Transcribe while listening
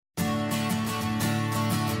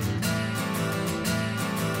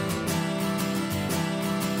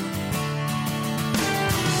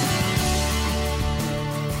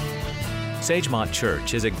Sagemont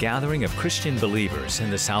Church is a gathering of Christian believers in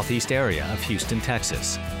the southeast area of Houston,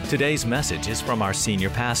 Texas. Today's message is from our senior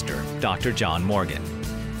pastor, Dr. John Morgan.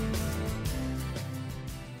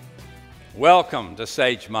 Welcome to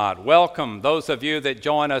Sagemont. Welcome those of you that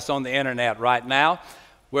join us on the internet right now,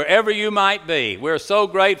 wherever you might be. We're so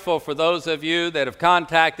grateful for those of you that have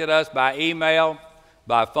contacted us by email,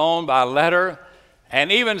 by phone, by letter,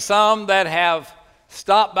 and even some that have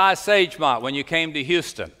stopped by Sagemont when you came to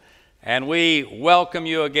Houston. And we welcome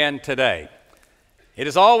you again today. It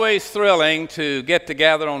is always thrilling to get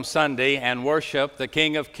together on Sunday and worship the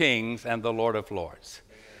King of Kings and the Lord of Lords.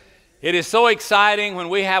 It is so exciting when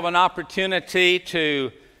we have an opportunity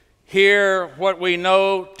to hear what we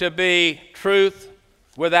know to be truth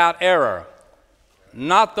without error.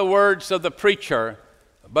 Not the words of the preacher,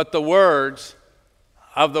 but the words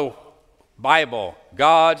of the Bible,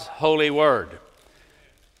 God's holy word.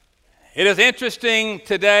 It is interesting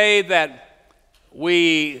today that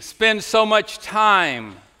we spend so much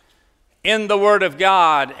time in the Word of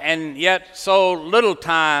God and yet so little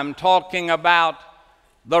time talking about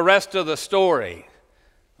the rest of the story.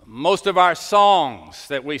 Most of our songs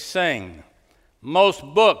that we sing, most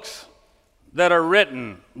books that are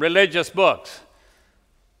written, religious books,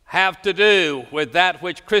 have to do with that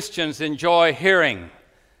which Christians enjoy hearing.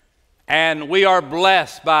 And we are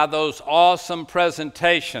blessed by those awesome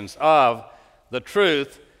presentations of the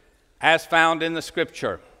truth as found in the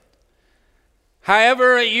Scripture.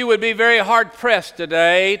 However, you would be very hard-pressed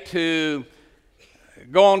today to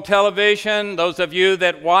go on television, those of you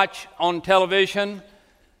that watch on television,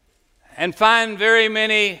 and find very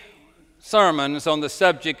many sermons on the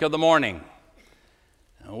subject of the morning.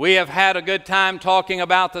 We have had a good time talking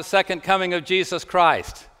about the second coming of Jesus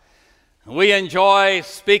Christ. We enjoy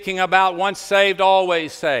speaking about once saved,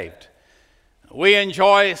 always saved. We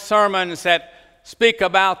enjoy sermons that speak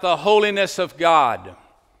about the holiness of God,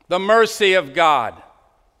 the mercy of God.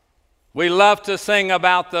 We love to sing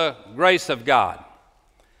about the grace of God.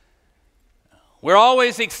 We're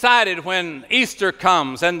always excited when Easter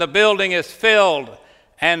comes and the building is filled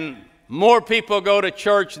and more people go to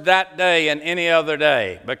church that day than any other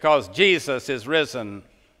day because Jesus is risen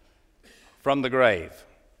from the grave.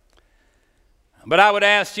 But I would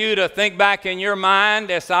ask you to think back in your mind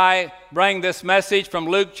as I bring this message from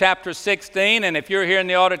Luke chapter 16. And if you're here in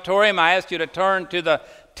the auditorium, I ask you to turn to the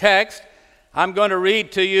text. I'm going to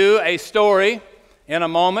read to you a story in a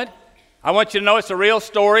moment. I want you to know it's a real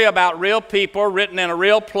story about real people written in a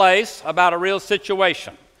real place about a real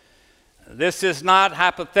situation. This is not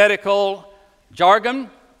hypothetical jargon,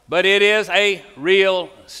 but it is a real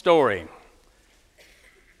story.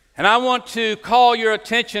 And I want to call your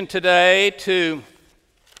attention today to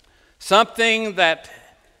something that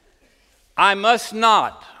I must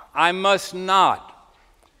not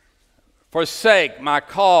forsake my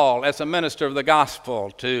call as a minister of the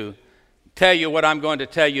gospel to tell you what I'm going to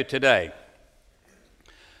tell you today.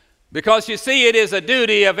 Because you see, it is a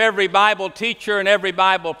duty of every Bible teacher and every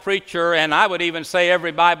Bible preacher, and I would even say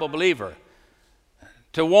every Bible believer,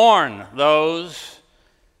 to warn those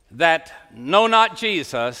that know not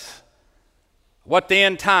Jesus what the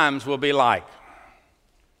end times will be like.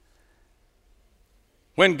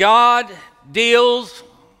 When God deals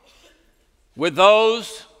with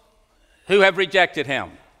those who have rejected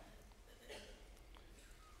Him,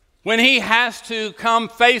 when He has to come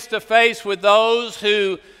face to face with those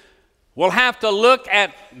who will have to look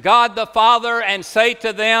at God the Father and say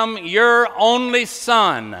to them, "Your only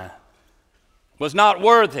Son was not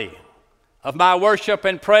worthy of my worship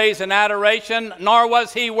and praise and adoration, nor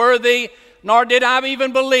was He worthy, nor did I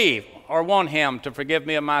even believe or want Him to forgive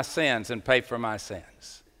me of my sins and pay for my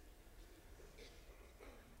sins."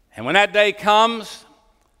 And when that day comes,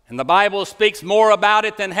 and the Bible speaks more about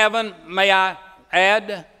it than heaven, may I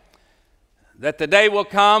add, that the day will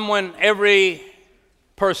come when every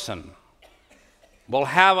person will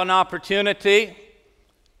have an opportunity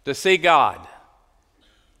to see God,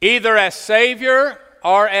 either as Savior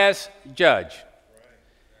or as Judge.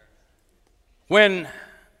 When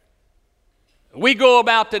we go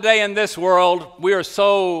about today in this world, we are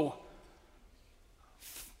so,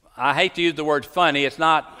 I hate to use the word funny, it's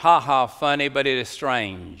not ha-ha funny, but it is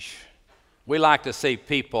strange. We like to see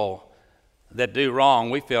people that do wrong,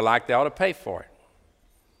 we feel like they ought to pay for it.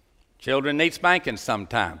 Children need spanking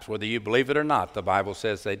sometimes, whether you believe it or not, the Bible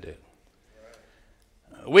says they do.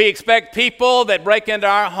 We expect people that break into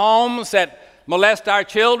our homes, that molest our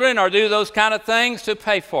children or do those kind of things to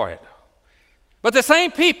pay for it. But the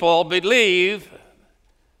same people believe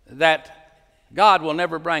that God will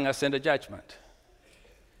never bring us into judgment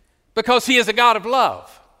because He is a God of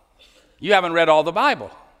love. You haven't read all the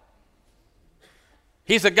Bible.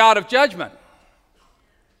 He's a God of judgment.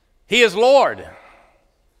 He is Lord.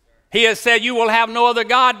 He has said, you will have no other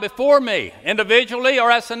God before me, individually or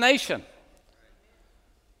as a nation.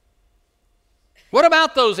 What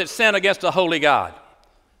about those that sin against a holy God?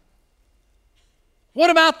 What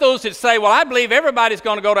about those that say, well, I believe everybody's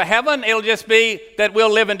going to go to heaven. It'll just be that we'll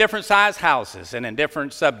live in different size houses and in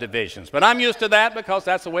different subdivisions. But I'm used to that because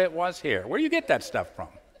that's the way it was here. Where do you get that stuff from?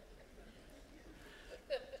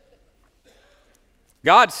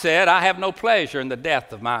 God said, I have no pleasure in the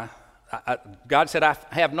death of God said, I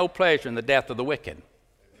have no pleasure in the death of the wicked.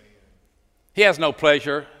 He has no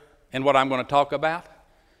pleasure in what I'm going to talk about.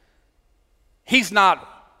 He's not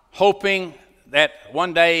hoping that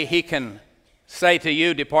one day he can say to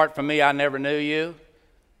you, depart from me, I never knew you.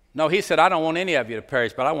 No, he said, I don't want any of you to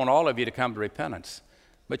perish, but I want all of you to come to repentance.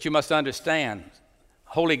 But you must understand,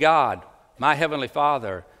 holy God, my heavenly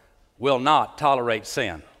Father, will not tolerate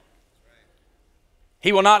sin.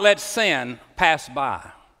 He will not let sin pass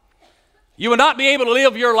by. You will not be able to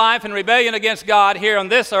live your life in rebellion against God here on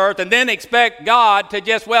this earth and then expect God to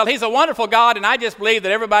just, well, he's a wonderful God and I just believe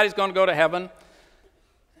that everybody's going to go to heaven.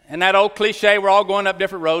 And that old cliche, we're all going up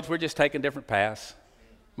different roads, we're just taking different paths.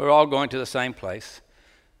 We're all going to the same place.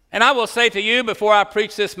 And I will say to you before I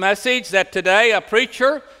preach this message that today a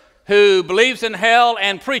preacher who believes in hell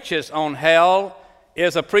and preaches on hell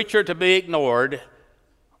is a preacher to be ignored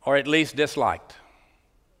or at least disliked.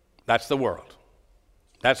 That's the world.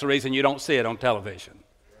 That's the reason you don't see it on television.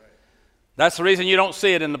 That's the reason you don't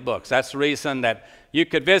see it in the books. That's the reason that you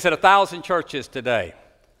could visit 1,000 churches today,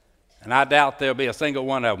 and I doubt there'll be a single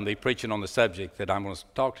one of them be preaching on the subject that I'm going to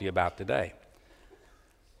talk to you about today.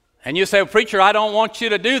 And you say, well, preacher, I don't want you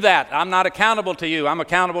to do that. I'm not accountable to you. I'm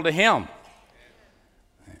accountable to him.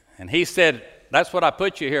 And he said, that's what I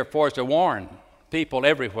put you here for, is to warn people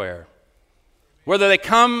everywhere. Whether they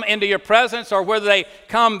come into your presence or whether they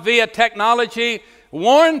come via technology,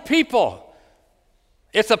 warn people.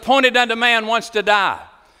 It's appointed unto man once to die.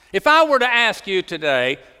 If I were to ask you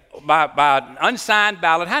today, by an unsigned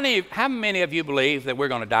ballot, how many of you believe that we're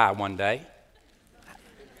going to die one day?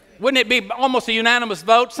 Wouldn't it be almost a unanimous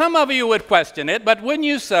vote? Some of you would question it, but wouldn't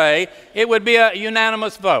you say it would be a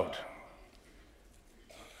unanimous vote?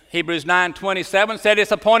 Hebrews 9:27 said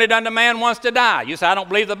it's appointed unto man once to die. You say, I don't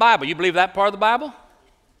believe the Bible. You believe that part of the Bible?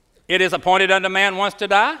 It is appointed unto man once to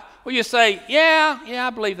die? Well, you say, yeah, I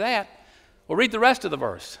believe that. Well, read the rest of the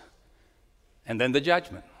verse. And then the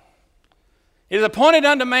judgment. It is appointed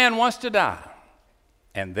unto man once to die.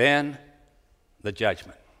 And then the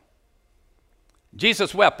judgment.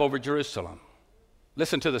 Jesus wept over Jerusalem.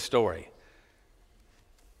 Listen to the story.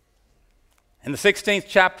 In the 16th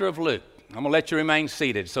chapter of Luke, I'm going to let you remain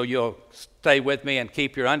seated so you'll stay with me and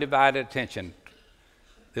keep your undivided attention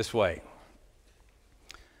this way.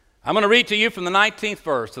 I'm going to read to you from the 19th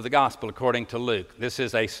verse of the Gospel according to Luke. This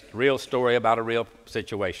is a real story about a real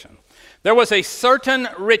situation. There was a certain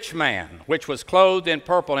rich man which was clothed in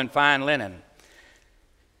purple and fine linen.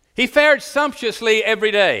 He fared sumptuously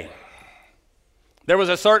every day. There was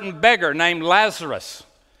a certain beggar named Lazarus,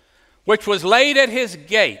 which was laid at his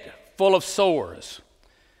gate full of sores.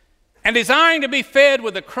 And desiring to be fed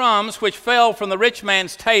with the crumbs which fell from the rich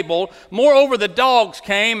man's table, moreover the dogs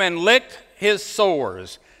came and licked his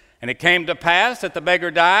sores. And it came to pass that the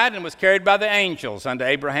beggar died and was carried by the angels unto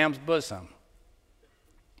Abraham's bosom.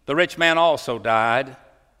 The rich man also died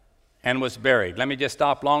and was buried. Let me just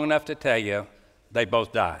stop long enough to tell you, they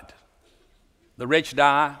both died. The rich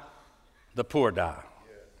die, the poor die.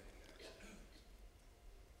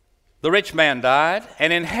 The rich man died,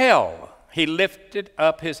 and in hell he lifted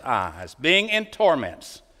up his eyes, being in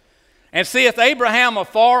torments, and seeth Abraham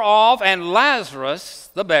afar off, and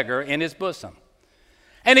Lazarus, the beggar, in his bosom.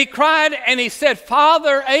 And he cried, and he said,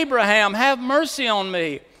 Father Abraham, have mercy on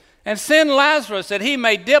me, and send Lazarus, that he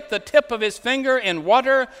may dip the tip of his finger in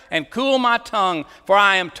water, and cool my tongue, for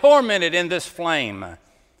I am tormented in this flame.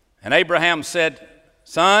 And Abraham said,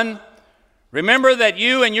 Son, remember that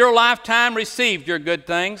you in your lifetime received your good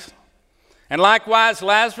things, and likewise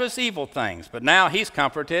Lazarus evil things. But now he's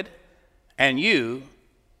comforted, and you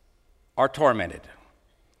are tormented.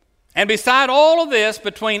 And beside all of this,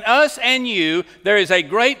 between us and you, there is a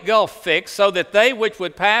great gulf fixed, so that they which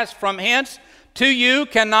would pass from hence to you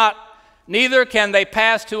cannot, neither can they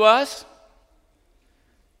pass to us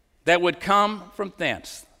that would come from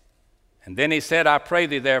thence. And then he said, I pray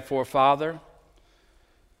thee therefore, Father,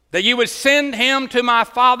 that you would send him to my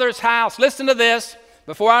father's house. Listen to this.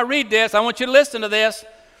 Before I read this, I want you to listen to this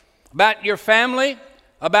about your family,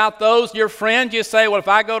 about those, your friends. You say, well, if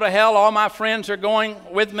I go to hell, all my friends are going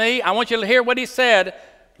with me. I want you to hear what he said.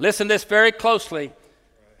 Listen to this very closely.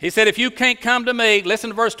 He said, if you can't come to me, listen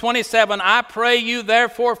to verse 27, I pray you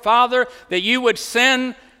therefore, Father, that you would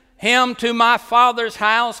send him to my father's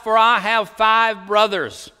house, for I have 5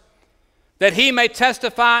 brothers, that he may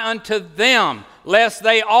testify unto them, lest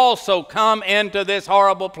they also come into this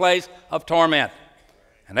horrible place of torment.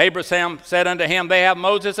 And Abraham said unto him, they have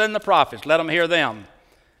Moses and the prophets, let them hear them.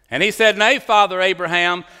 And he said, nay, Father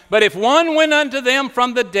Abraham, but if one went unto them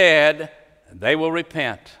from the dead, they will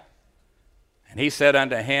repent. And he said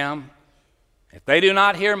unto him, if they do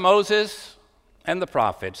not hear Moses and the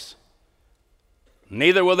prophets,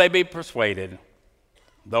 neither will they be persuaded,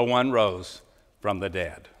 though one rose from the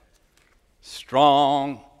dead.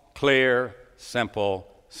 Strong, clear, simple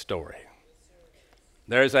story.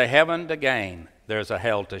 There's a heaven to gain, there's a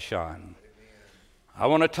hell to shun. I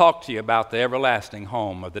want to talk to you about the everlasting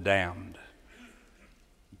home of the damned.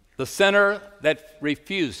 The sinner that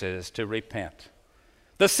refuses to repent.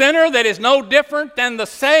 The sinner that is no different than the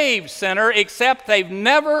saved sinner, except they've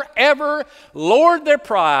never, ever lowered their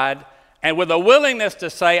pride and with a willingness to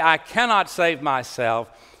say, I cannot save myself,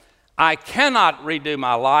 I cannot redo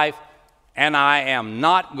my life, and I am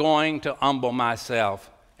not going to humble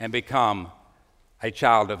myself and become a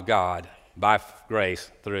child of God by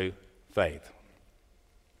grace through faith.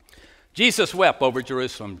 Jesus wept over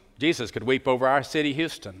Jerusalem. Jesus could weep over our city,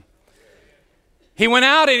 Houston. He went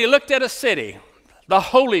out and he looked at a city, the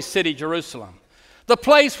holy city, Jerusalem, the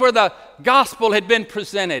place where the gospel had been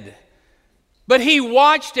presented. But he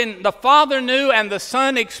watched, and the Father knew and the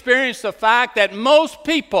Son experienced the fact that most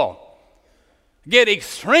people get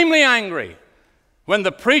extremely angry when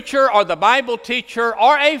the preacher or the Bible teacher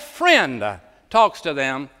or a friend talks to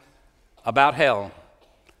them about hell.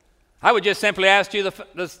 I would just simply ask you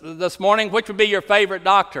this morning, which would be your favorite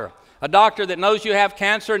doctor? A doctor that knows you have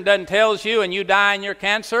cancer and doesn't tell you and you die in your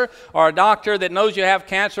cancer, or a doctor that knows you have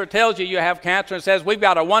cancer, tells you have cancer and says, we've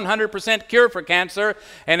got a 100% cure for cancer,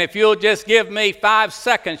 and if you'll just give me 5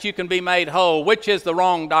 seconds, you can be made whole. Which is the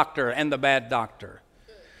wrong doctor and the bad doctor?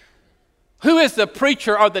 Who is the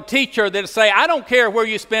preacher or the teacher that say, I don't care where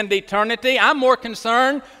you spend eternity, I'm more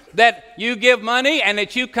concerned that you give money and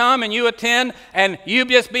that you come and you attend and you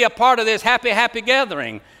just be a part of this happy, happy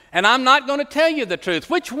gathering. And I'm not going to tell you the truth.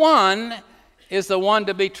 Which one is the one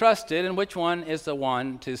to be trusted and which one is the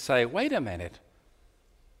one to say, wait a minute,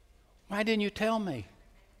 why didn't you tell me?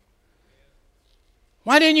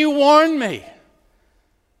 Why didn't you warn me?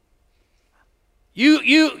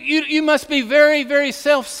 You must be very, very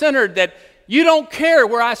self-centered that you don't care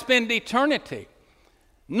where I spend eternity.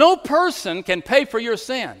 No person can pay for your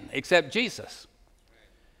sin except Jesus.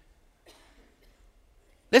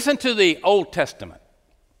 Listen to the Old Testament.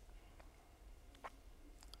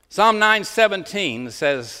 Psalm 9:17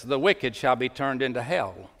 says, the wicked shall be turned into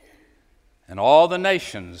hell, and all the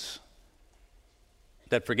nations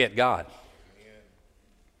that forget God.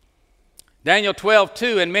 Daniel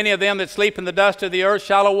 12:2, and many of them that sleep in the dust of the earth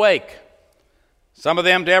shall awake, some of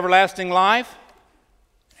them to everlasting life,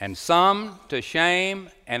 and some to shame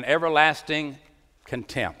and everlasting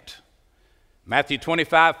contempt. Matthew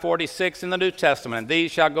 25:46 in the New Testament, and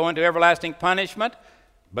these shall go into everlasting punishment,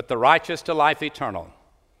 but the righteous to life eternal.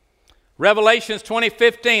 Revelations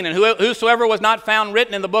 20:15, and whosoever was not found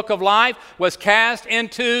written in the book of life was cast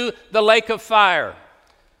into the lake of fire.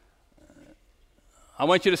 I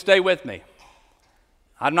want you to stay with me.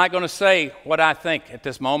 I'm not going to say what I think at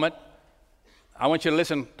this moment. I want you to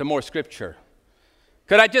listen to more scripture.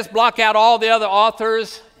 Could I just block out all the other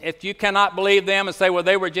authors if you cannot believe them and say, well,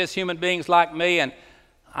 they were just human beings like me and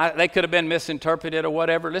they could have been misinterpreted or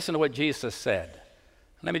whatever? Listen to what Jesus said.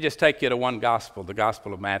 Let me just take you to one gospel, the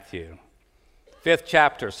Gospel of Matthew. 5th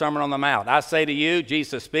chapter, Sermon on the Mount. I say to you,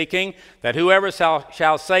 Jesus speaking, that whoever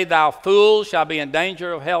shall say thou fool shall be in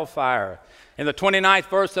danger of hellfire. In the 29th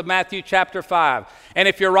verse of Matthew chapter 5. And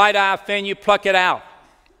if your right eye offend you, pluck it out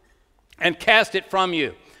and cast it from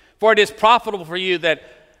you. For it is profitable for you that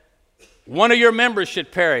one of your members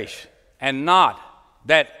should perish, and not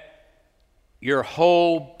that your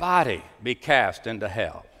whole body be cast into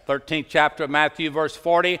hell. 13th chapter of Matthew, verse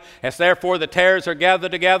 40, as therefore the tares are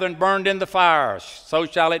gathered together and burned in the fire, so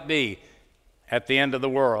shall it be at the end of the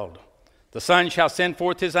world. The Son shall send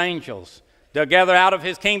forth his angels, they'll gather out of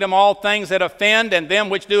his kingdom all things that offend and them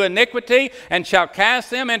which do iniquity, and shall cast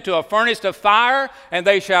them into a furnace of fire, and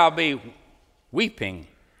they shall be weeping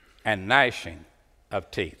and gnashing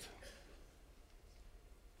of teeth.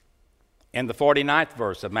 In the 49th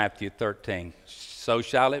verse of Matthew 13, so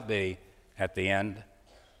shall it be at the end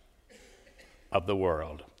of the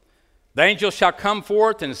world. The angels shall come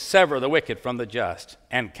forth and sever the wicked from the just,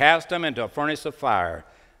 and cast them into a furnace of fire.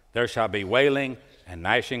 There shall be wailing and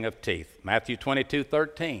gnashing of teeth. Matthew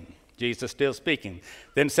 22:13, Jesus still speaking.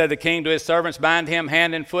 Then said the king to his servants, bind him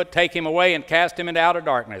hand and foot, take him away, and cast him into outer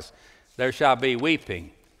darkness. There shall be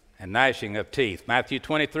weeping and gnashing of teeth. Matthew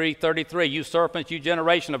 23:33, you serpents, you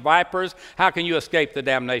generation of vipers, how can you escape the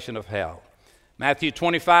damnation of hell? Matthew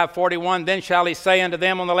 25:41, then shall he say unto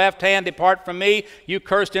them on the left hand, depart from me, you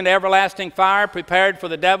cursed, into everlasting fire, prepared for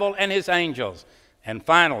the devil and his angels. And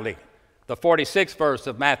finally, the 46th verse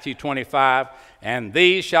of Matthew 25, and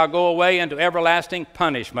these shall go away into everlasting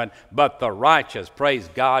punishment, but the righteous, praise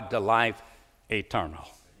God, to life eternal.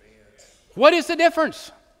 What is the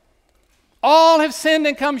difference? All have sinned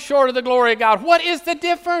and come short of the glory of God. What is the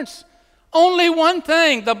difference? Only one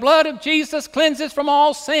thing. The blood of Jesus cleanses from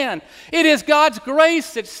all sin. It is God's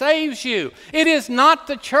grace that saves you. It is not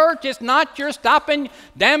the church. It's not your stopping,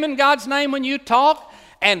 damning God's name when you talk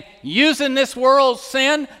and using this world's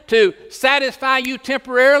sin to satisfy you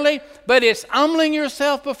temporarily, but it's humbling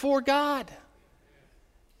yourself before God.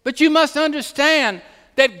 But you must understand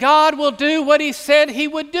that God will do what He said He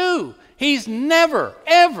would do. He's never,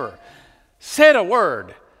 ever said a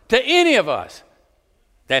word to any of us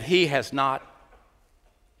that He has not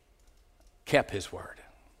kept His word.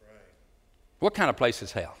 Right. What kind of place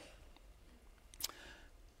is hell?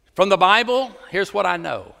 From the Bible, here's what I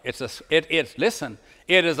know. Listen,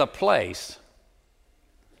 it is a place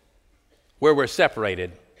where we're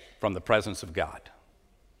separated from the presence of God.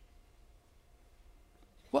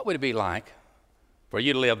 What would it be like for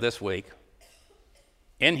you to live this week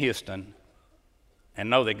in Houston and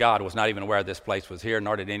know that God was not even aware this place was here,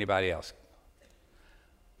 nor did anybody else?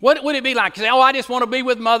 What would it be like? Say, oh, I just want to be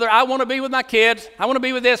with Mother. I want to be with my kids. I want to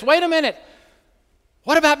be with this. Wait a minute.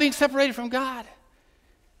 What about being separated from God?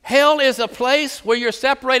 Hell is a place where you're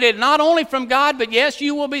separated not only from God, but yes,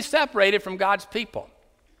 you will be separated from God's people.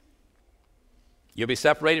 You'll be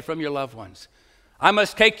separated from your loved ones. I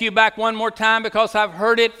must take you back one more time because I've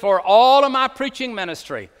heard it for all of my preaching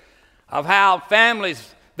ministry of how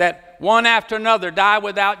families that one after another die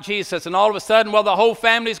without Jesus, and all of a sudden, well, the whole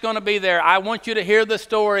family's going to be there. I want you to hear the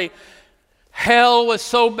story. Hell was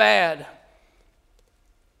so bad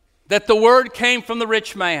that the word came from the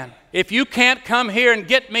rich man. If you can't come here and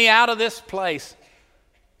get me out of this place,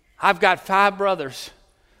 I've got 5 brothers.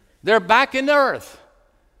 They're back in the earth.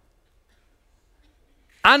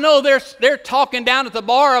 I know they're talking down at the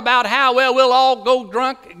bar about how, well, we'll all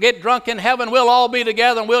get drunk in heaven. We'll all be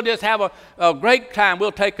together and we'll just have a great time.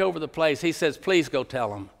 We'll take over the place. He says, please go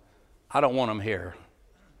tell them. I don't want them here.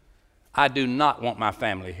 I do not want my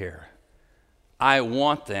family here. I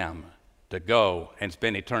want them to go and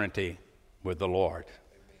spend eternity with the Lord.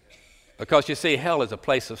 Because you see, hell is a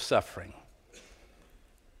place of suffering.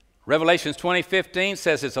 Revelation 20:15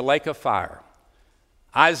 says it's a lake of fire.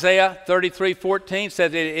 Isaiah 33:14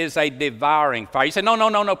 says it is a devouring fire. You say,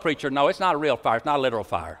 no, preacher. No, it's not a real fire. It's not a literal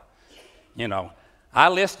fire. You know, I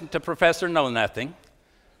listened to Professor Know Nothing,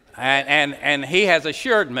 and he has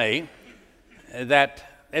assured me that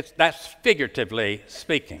that's figuratively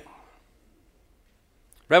speaking.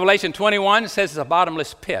 Revelation 21 says it's a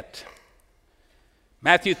bottomless pit.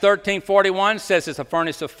 Matthew 13:41 says it's a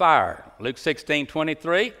furnace of fire. Luke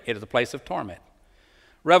 16:23, it is a place of torment.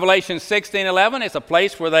 Revelation 16:11, it's a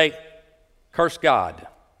place where they curse God.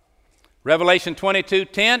 Revelation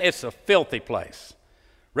 22:10, it's a filthy place.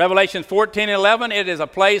 Revelation 14:11, it is a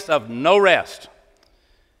place of no rest.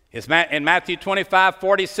 In Matthew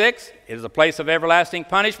 25:46, it is a place of everlasting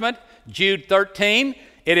punishment. Jude 13,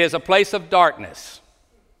 it is a place of darkness.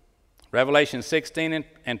 Revelation 16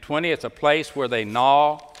 and 20, it's a place where they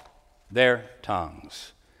gnaw their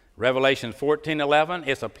tongues. Revelation 14:11,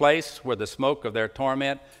 it's a place where the smoke of their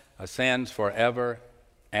torment ascends forever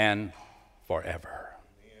and forever.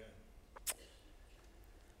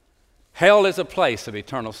 Hell is a place of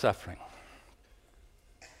eternal suffering.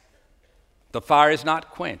 The fire is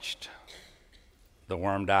not quenched. The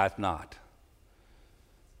worm dieth not.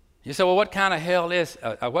 You say, well, what kind of hell is,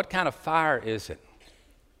 what kind of fire is it?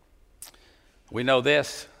 We know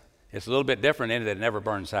this. It's a little bit different in that it never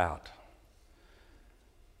burns out.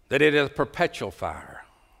 That it is a perpetual fire.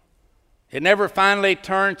 It never finally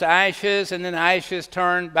turns to ashes and then ashes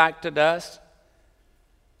turn back to dust.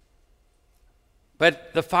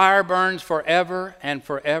 But the fire burns forever and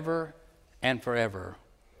forever and forever.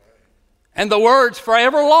 And the words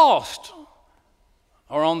forever lost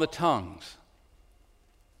are on the tongues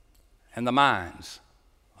and the minds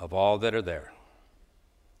of all that are there.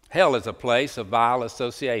 Hell is a place of vile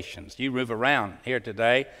associations. You move around here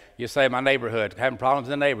today, you say, my neighborhood, having problems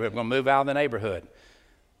in the neighborhood, I'm going to move out of the neighborhood.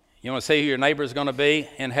 You want to see who your neighbor is going to be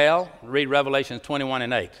in hell? Read Revelation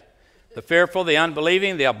 21:8. The fearful, the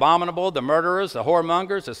unbelieving, the abominable, the murderers, the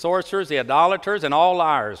whoremongers, the sorcerers, the idolaters, and all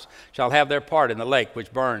liars shall have their part in the lake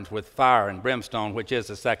which burns with fire and brimstone, which is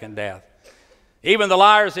the second death. Even the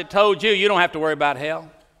liars that told you don't have to worry about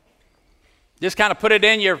hell. Just kind of put it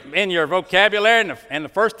in your vocabulary, and the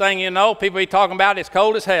first thing you know, people be talking about it's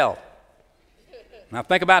cold as hell. Now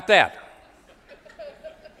think about that.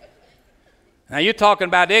 Now you're talking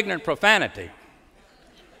about ignorant profanity.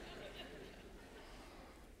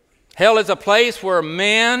 Hell is a place where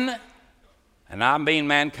men, and I mean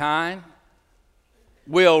mankind,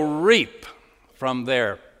 will reap from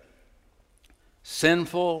their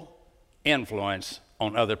sinful influence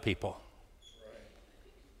on other people.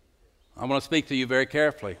 I want to speak to you very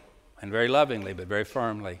carefully and very lovingly, but very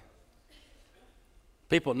firmly.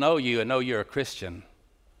 People know you and know you're a Christian.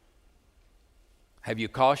 Have you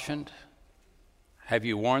cautioned? Have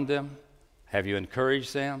you warned them? Have you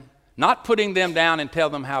encouraged them? Not putting them down and tell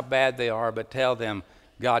them how bad they are, but tell them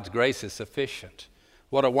God's grace is sufficient.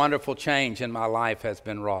 What a wonderful change in my life has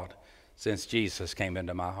been wrought since Jesus came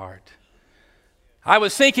into my heart. I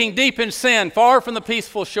was sinking deep in sin, far from the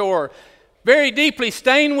peaceful shore, very deeply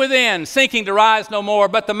stained within, sinking to rise no more.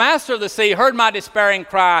 But the master of the sea heard my despairing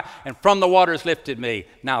cry, and from the waters lifted me.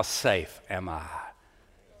 Now safe am I.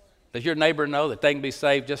 Does your neighbor know that they can be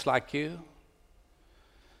saved just like you?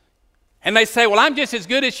 And they say, well, I'm just as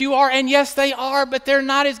good as you are. And yes, they are, but they're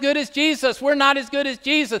not as good as Jesus. We're not as good as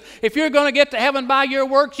Jesus. If you're going to get to heaven by your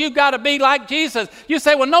works, you've got to be like Jesus. You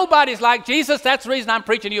say, well, nobody's like Jesus. That's the reason I'm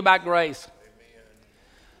preaching to you about grace. Amen.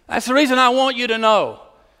 That's the reason I want you to know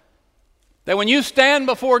that when you stand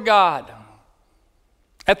before God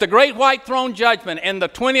at the great white throne judgment in the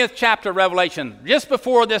 20th chapter of Revelation, just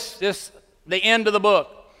before the end of the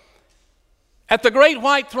book, at the great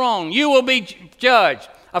white throne, you will be judged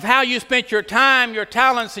of how you spent your time, your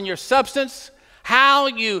talents, and your substance, how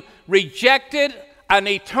you rejected an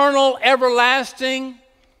eternal, everlasting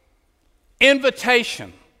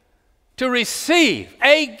invitation to receive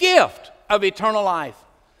a gift of eternal life.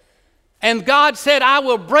 And God said, I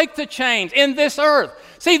will break the chains in this earth.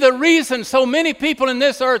 See, the reason so many people in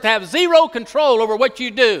this earth have zero control over what you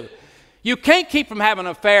do. You can't keep from having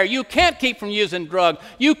an affair. You can't keep from using drugs.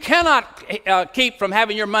 You cannot keep from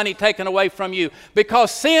having your money taken away from you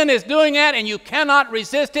because sin is doing that and you cannot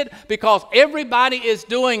resist it because everybody is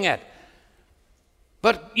doing it.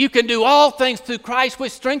 But you can do all things through Christ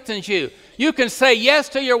which strengthens you. You can say yes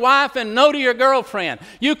to your wife and no to your girlfriend.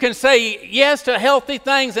 You can say yes to healthy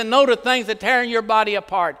things and no to things that tear your body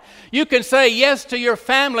apart. You can say yes to your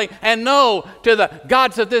family and no to the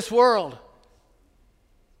gods of this world.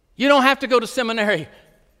 You don't have to go to seminary.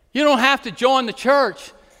 You don't have to join the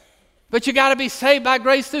church. But you got to be saved by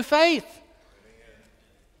grace through faith.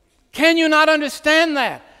 Can you not understand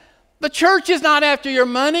that? The church is not after your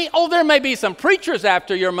money. Oh, there may be some preachers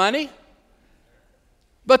after your money.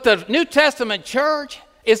 But the New Testament church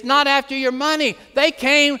is not after your money. They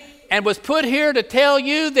came and was put here to tell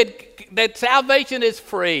you that salvation is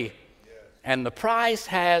free. And the price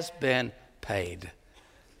has been paid.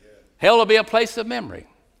 Hell will be a place of memory.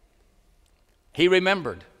 He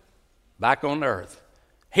remembered back on earth.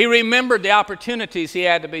 He remembered the opportunities he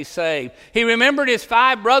had to be saved. He remembered his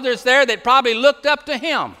 5 brothers there that probably looked up to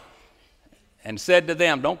him and said to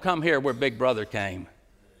them, don't come here where Big Brother came.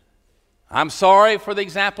 I'm sorry for the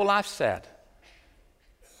example I've set,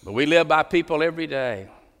 but we live by people every day.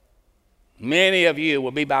 Many of you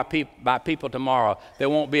will be by people tomorrow that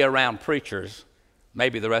won't be around preachers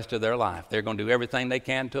maybe the rest of their life. They're going to do everything they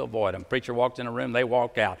can to avoid them. Preacher walks in a room, they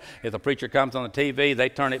walk out. If the preacher comes on the TV, they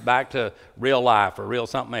turn it back to real life or real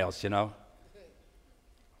something else, you know.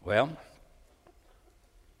 Well,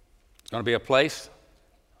 it's going to be a place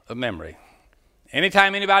of memory.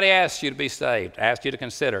 Anytime anybody asks you to be saved, asks you to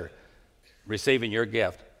consider receiving your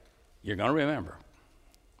gift, you're going to remember.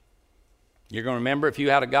 You're going to remember if you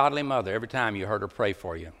had a godly mother every time you heard her pray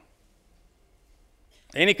for you.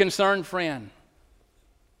 Any concerned friend,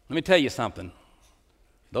 let me tell you something.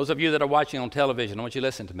 Those of you that are watching on television, I want you to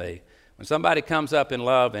listen to me. When somebody comes up in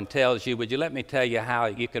love and tells you, would you let me tell you how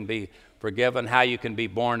you can be forgiven, how you can be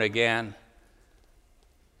born again?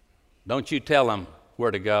 Don't you tell them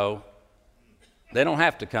where to go. They don't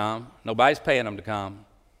have to come. Nobody's paying them to come.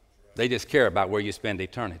 They just care about where you spend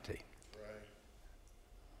eternity.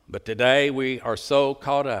 But today we are so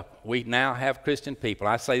caught up. We now have Christian people.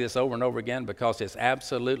 I say this over and over again because it's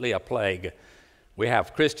absolutely a plague. We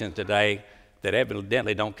have Christians today that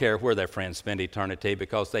evidently don't care where their friends spend eternity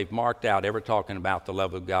because they've marked out ever talking about the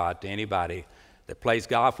love of God to anybody that plays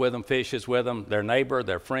golf with them, fishes with them, their neighbor,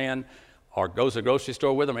 their friend, or goes to the grocery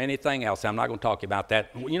store with them, or anything else. I'm not going to talk about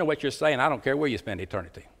that. You know what you're saying? I don't care where you spend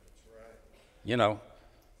eternity. you know,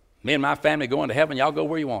 me and my family going to heaven, y'all go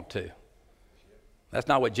where you want to. That's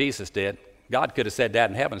not what Jesus did. God could have said that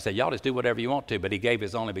in heaven and said, y'all just do whatever you want to, but he gave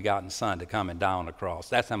his only begotten son to come and die on the cross.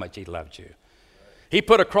 That's how much he loved you. He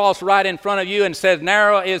put a cross right in front of you and says,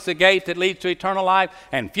 narrow is the gate that leads to eternal life,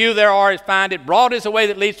 and few there are that find it. Broad is the way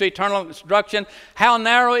that leads to eternal destruction. How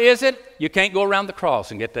narrow is it? You can't go around the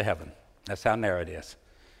cross and get to heaven. That's how narrow it is.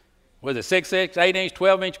 With a 6-inch, 8-inch,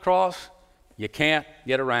 12-inch cross, you can't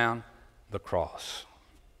get around the cross.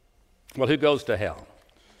 Well, who goes to hell?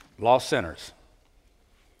 Lost sinners,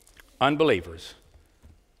 unbelievers,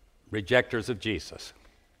 rejectors of Jesus.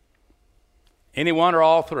 Any one or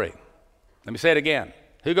all three. Let me say it again.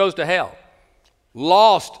 Who goes to hell?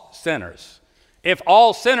 Lost sinners. If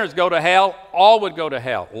all sinners go to hell, all would go to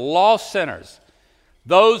hell. Lost sinners.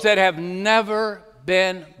 Those that have never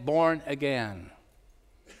been born again.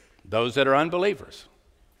 Those that are unbelievers.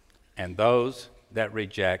 And those that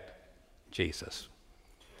reject Jesus.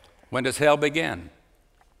 When does hell begin?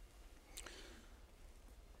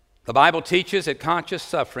 The Bible teaches that conscious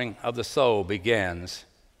suffering of the soul begins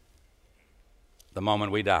the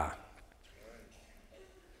moment we die.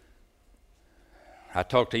 I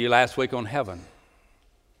talked to you last week on heaven.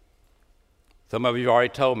 Some of you already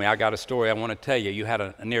told me. I got a story I want to tell you. You had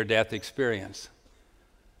a near-death experience.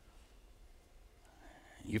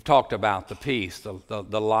 You've talked about the peace,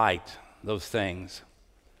 the light, those things.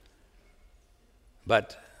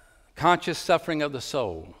 But conscious suffering of the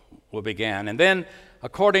soul will begin. And then,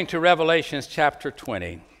 according to Revelation chapter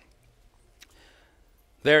 20,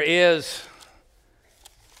 there is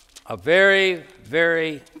a very,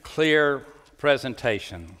 very clear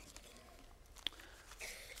presentation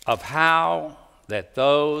of how that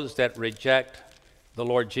those that reject the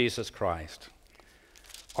Lord Jesus Christ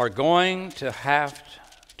are going to have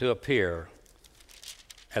to appear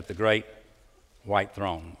at the great white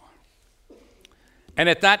throne. And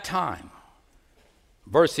at that time,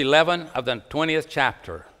 verse 11 of the 20th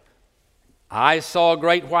chapter, I saw a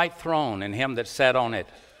great white throne and him that sat on it,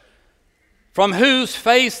 from whose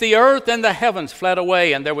face the earth and the heavens fled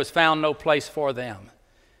away, and there was found no place for them.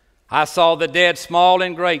 I saw the dead, small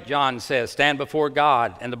and great, John says, stand before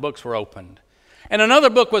God, and the books were opened. And another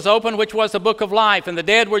book was opened, which was the book of life, and the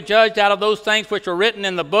dead were judged out of those things which were written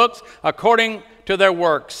in the books according to their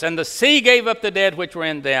works. And the sea gave up the dead which were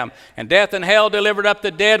in them, and death and hell delivered up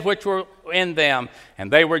the dead which were in them,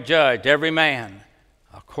 and they were judged, every man,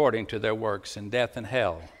 according to their works. And death and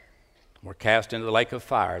hell were cast into the lake of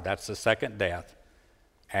fire. That's the second death.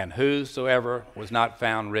 And whosoever was not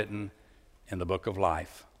found written in the book of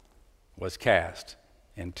life was cast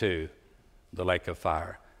into the lake of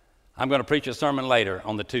fire. I'm going to preach a sermon later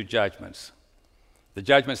on the two judgments. The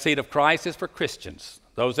judgment seat of Christ is for Christians,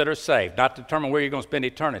 those that are saved, not to determine where you're going to spend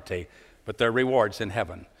eternity, but their rewards in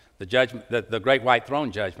heaven. The judgment, the great white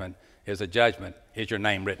throne judgment is a judgment. Is your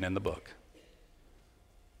name written in the book?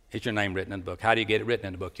 Is your name written in the book? How do you get it written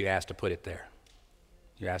in the book? You ask to put it there.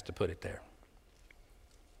 You ask to put it there.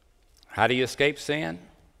 How do you escape sin?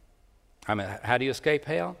 How do you escape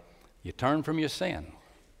hell? You turn from your sin.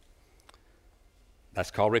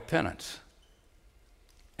 That's called repentance.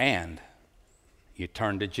 And you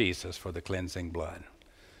turn to Jesus for the cleansing blood.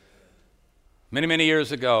 Many, many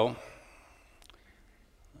years ago,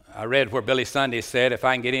 I read where Billy Sunday said, if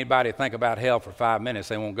I can get anybody to think about hell for 5 minutes,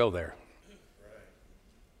 they won't go there.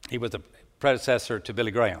 He was the predecessor to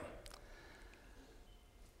Billy Graham.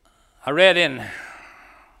 I read in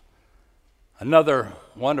another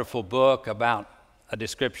wonderful book about a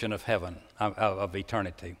description of heaven, of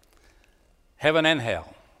eternity. Heaven and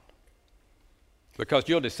hell. Because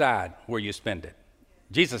you'll decide where you spend it.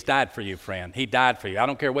 Jesus died for you, friend. He died for you. I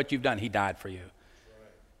don't care what you've done, he died for you.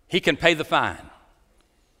 He can pay the fine.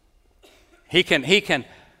 He can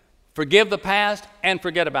forgive the past and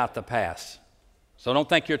forget about the past. So don't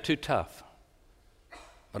think you're too tough.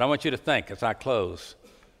 But I want you to think, as I close,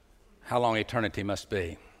 how long eternity must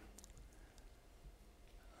be.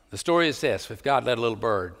 The story is this. If God let a little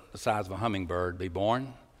bird the size of a hummingbird be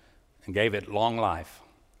born and gave it long life,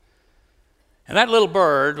 and that little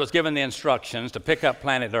bird was given the instructions to pick up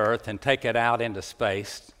planet Earth and take it out into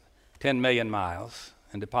space, 10 million miles,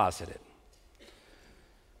 and deposit it.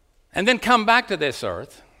 And then come back to this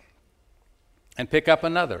Earth and pick up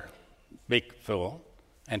another beakful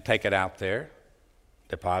and take it out there,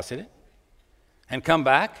 deposit it, and come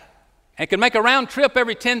back, and can make a round trip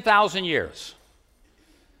every 10,000 years.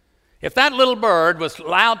 If that little bird was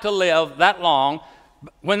allowed to live that long,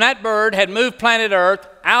 when that bird had moved planet Earth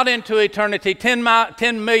out into eternity 10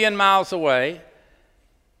 million miles away,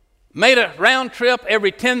 made a round trip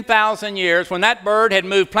every 10,000 years, when that bird had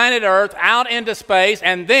moved planet Earth out into space,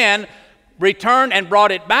 and then returned and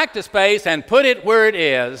brought it back to space and put it where it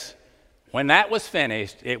is, when that was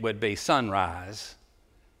finished, it would be sunrise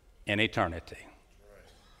in eternity.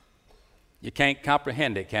 You can't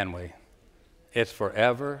comprehend it, can we? It's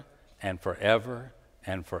forever and forever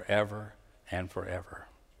and forever and forever.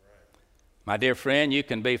 My dear friend, you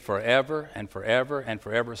can be forever and forever and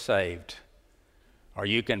forever saved, or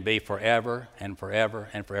you can be forever and forever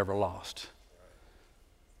and forever lost.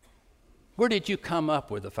 Where did you come up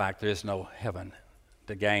with the fact there is no heaven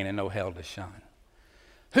to gain and no hell to shun?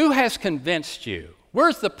 Who has convinced you?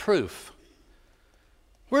 Where's the proof?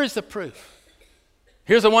 Where's the proof?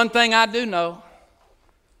 Here's the one thing I do know.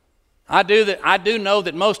 I do know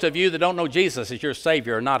that most of you that don't know Jesus as your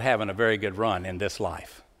Savior are not having a very good run in this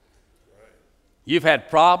life. You've had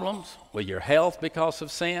problems with your health because of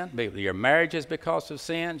sin, your marriages because of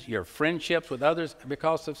sin, your friendships with others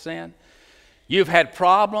because of sin. You've had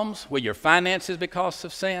problems with your finances because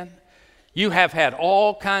of sin. You have had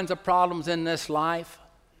all kinds of problems in this life.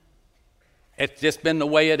 It's just been the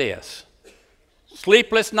way it is.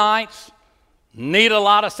 Sleepless nights, need a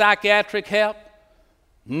lot of psychiatric help,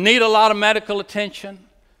 need a lot of medical attention,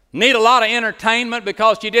 need a lot of entertainment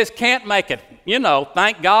because you just can't make it. You know,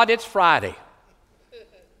 thank God it's Friday.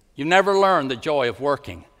 You never learn the joy of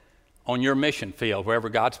working on your mission field wherever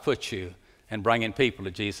God's put you and bringing people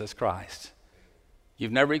to Jesus Christ.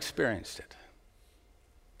 You've never experienced it.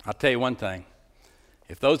 I'll tell you one thing.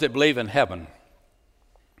 If those that believe in heaven,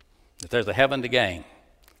 that there's a heaven to gain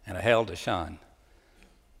and a hell to shun,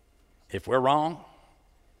 if we're wrong,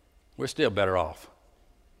 we're still better off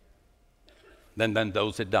than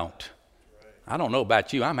those that don't. I don't know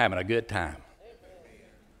about you. I'm having a good time.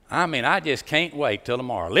 I mean, I just can't wait till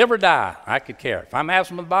tomorrow. Live or die, I could care. If I'm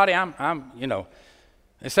absent from the body, I'm.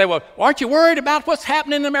 They say, well, aren't you worried about what's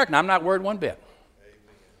happening in America? No, I'm not worried one bit.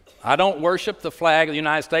 I don't worship the flag of the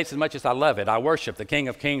United States as much as I love it. I worship the King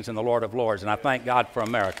of Kings and the Lord of Lords, and I thank God for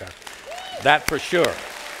America. That for sure.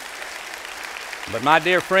 But my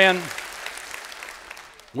dear friend,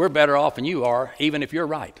 we're better off than you are, even if you're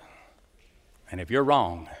right. And if you're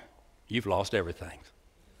wrong, you've lost everything.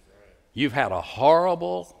 You've had a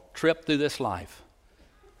horrible trip through this life,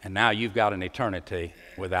 and now you've got an eternity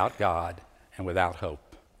without God and without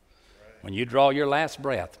hope. When you draw your last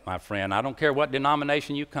breath, my friend, I don't care what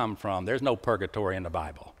denomination you come from, there's no purgatory in the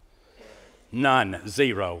Bible. None,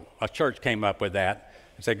 zero. A church came up with that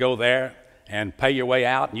and said, go there and pay your way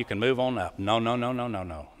out and you can move on up.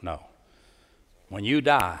 No. When you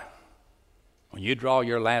die, when you draw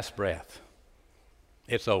your last breath,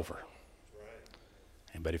 it's over.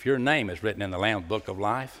 But if your name is written in the Lamb's Book of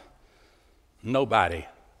Life, nobody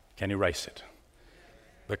can erase it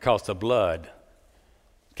because the blood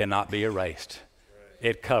cannot be erased.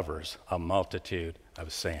 It covers a multitude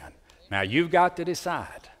of sin. Now you've got to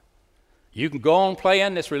decide. You can go on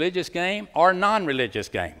playing this religious game or non-religious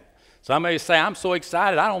game. Somebody say, I'm so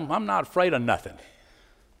excited, I'm not afraid of nothing.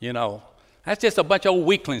 You know, that's just a bunch of old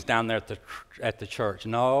weaklings down there at the church.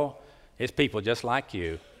 No, it's people just like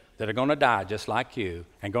you that are going to die just like you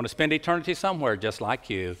and going to spend eternity somewhere just like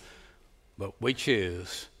you. But we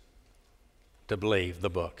choose to believe the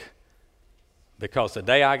book. Because the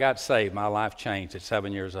day I got saved, my life changed at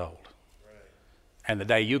 7 years old. And the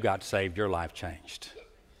day you got saved, your life changed.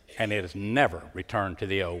 And it has never returned to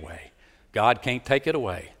the old way. God can't take it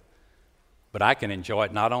away. But I can enjoy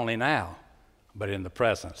it not only now, but in the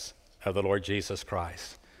presence of the Lord Jesus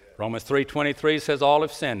Christ. Romans 3:23 says, all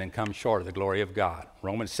have sinned and come short of the glory of God.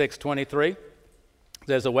 Romans 6:23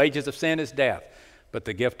 says, the wages of sin is death, but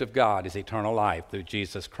the gift of God is eternal life through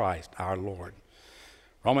Jesus Christ our Lord.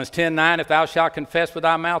 Romans 10:9, if thou shalt confess with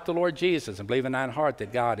thy mouth the Lord Jesus and believe in thine heart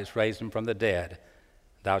that God has raised him from the dead,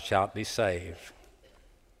 thou shalt be saved.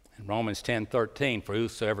 And Romans 10:13, for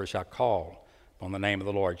whosoever shall call on the name of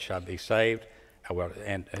the Lord shall be saved,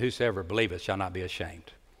 and whosoever believeth shall not be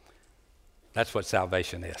ashamed. That's what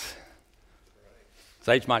salvation is.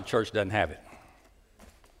 Sagemont Church doesn't have it.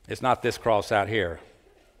 It's not this cross out here,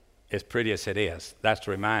 as pretty as it is. That's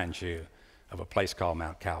to remind you of a place called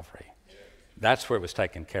Mount Calvary. That's where it was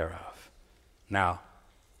taken care of. Now,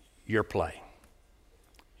 your play,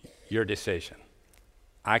 your decision.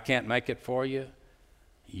 I can't make it for you.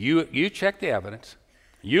 You check the evidence.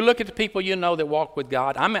 You look at the people you know that walk with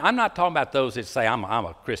God. I'm not talking about those that say, I'm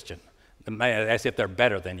a Christian, as if they're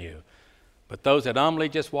better than you. But those that humbly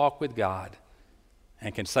just walk with God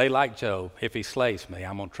and can say like Job, if he slays me,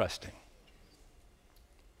 I'm going to trust him.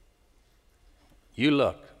 You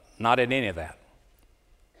look not at any of that.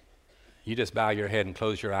 You just bow your head and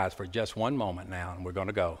close your eyes for just one moment now, and we're going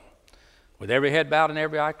to go. With every head bowed and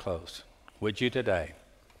every eye closed, would you today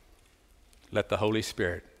let the Holy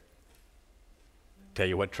Spirit Tell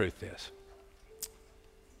you what truth is.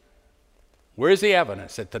 Where's the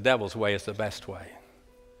evidence that the devil's way is the best way?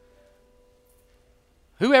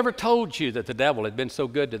 Who ever told you that the devil had been so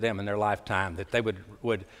good to them in their lifetime that they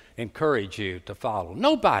would encourage you to follow?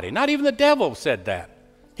 Nobody, not even the devil said that.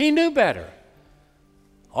 He knew better.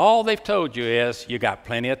 All they've told you is, you got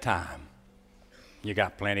plenty of time. You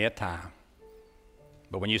got plenty of time.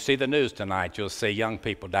 But when you see the news tonight, you'll see young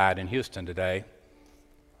people died in Houston today.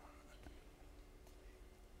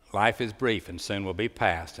 Life is brief and soon will be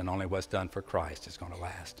past, and only what's done for Christ is going to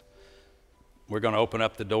last. We're going to open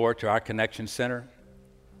up the door to our Connection Center.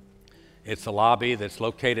 It's a lobby that's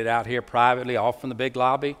located out here privately, off from the big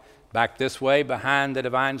lobby, back this way behind the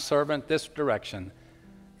Divine Servant, this direction.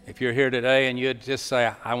 If you're here today and you'd just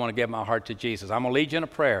say, I want to give my heart to Jesus, I'm going to lead you in a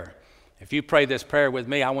prayer. If you pray this prayer with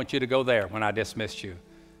me, I want you to go there when I dismiss you.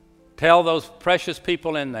 Tell those precious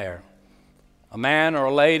people in there, a man or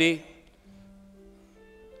a lady,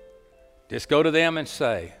 just go to them and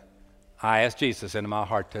say, I ask Jesus into my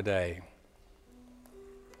heart today.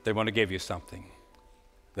 They want to give you something.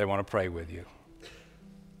 They want to pray with you.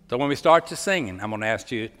 So when we start to singing, I'm going to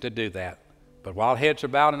ask you to do that. But while heads are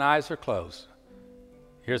bowed and eyes are closed,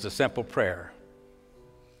 here's a simple prayer.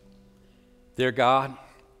 Dear God,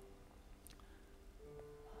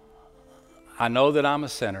 I know that I'm a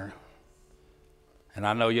sinner, and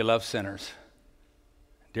I know you love sinners.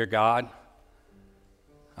 Dear God,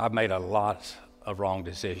 I've made a lot of wrong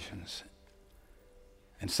decisions.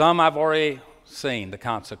 And some I've already seen the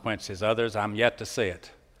consequences. Others I'm yet to see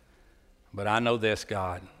it. But I know this,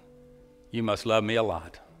 God, you must love me a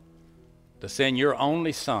lot to send your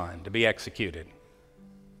only Son to be executed,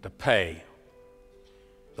 to pay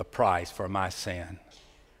the price for my sin.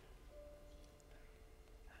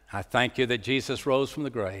 I thank you that Jesus rose from the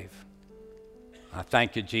grave. I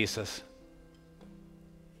thank you, Jesus,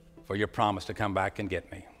 for your promise to come back and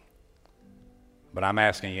get me. But I'm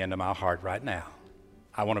asking you into my heart right now.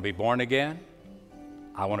 I want to be born again.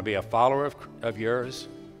 I want to be a follower of yours.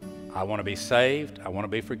 I want to be saved. I want to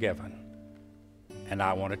be forgiven. And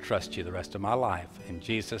I want to trust you the rest of my life. In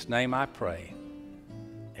Jesus' name I pray.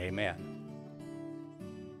 Amen.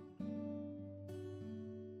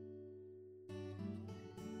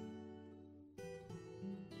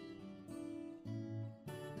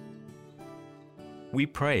 We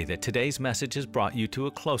pray that today's message has brought you to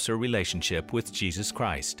a closer relationship with Jesus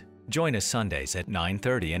Christ. Join us Sundays at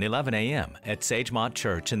 9:30 and 11 a.m. at Sagemont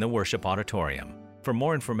Church in the Worship Auditorium. For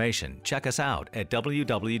more information, check us out at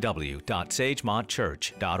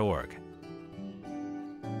www.sagemontchurch.org.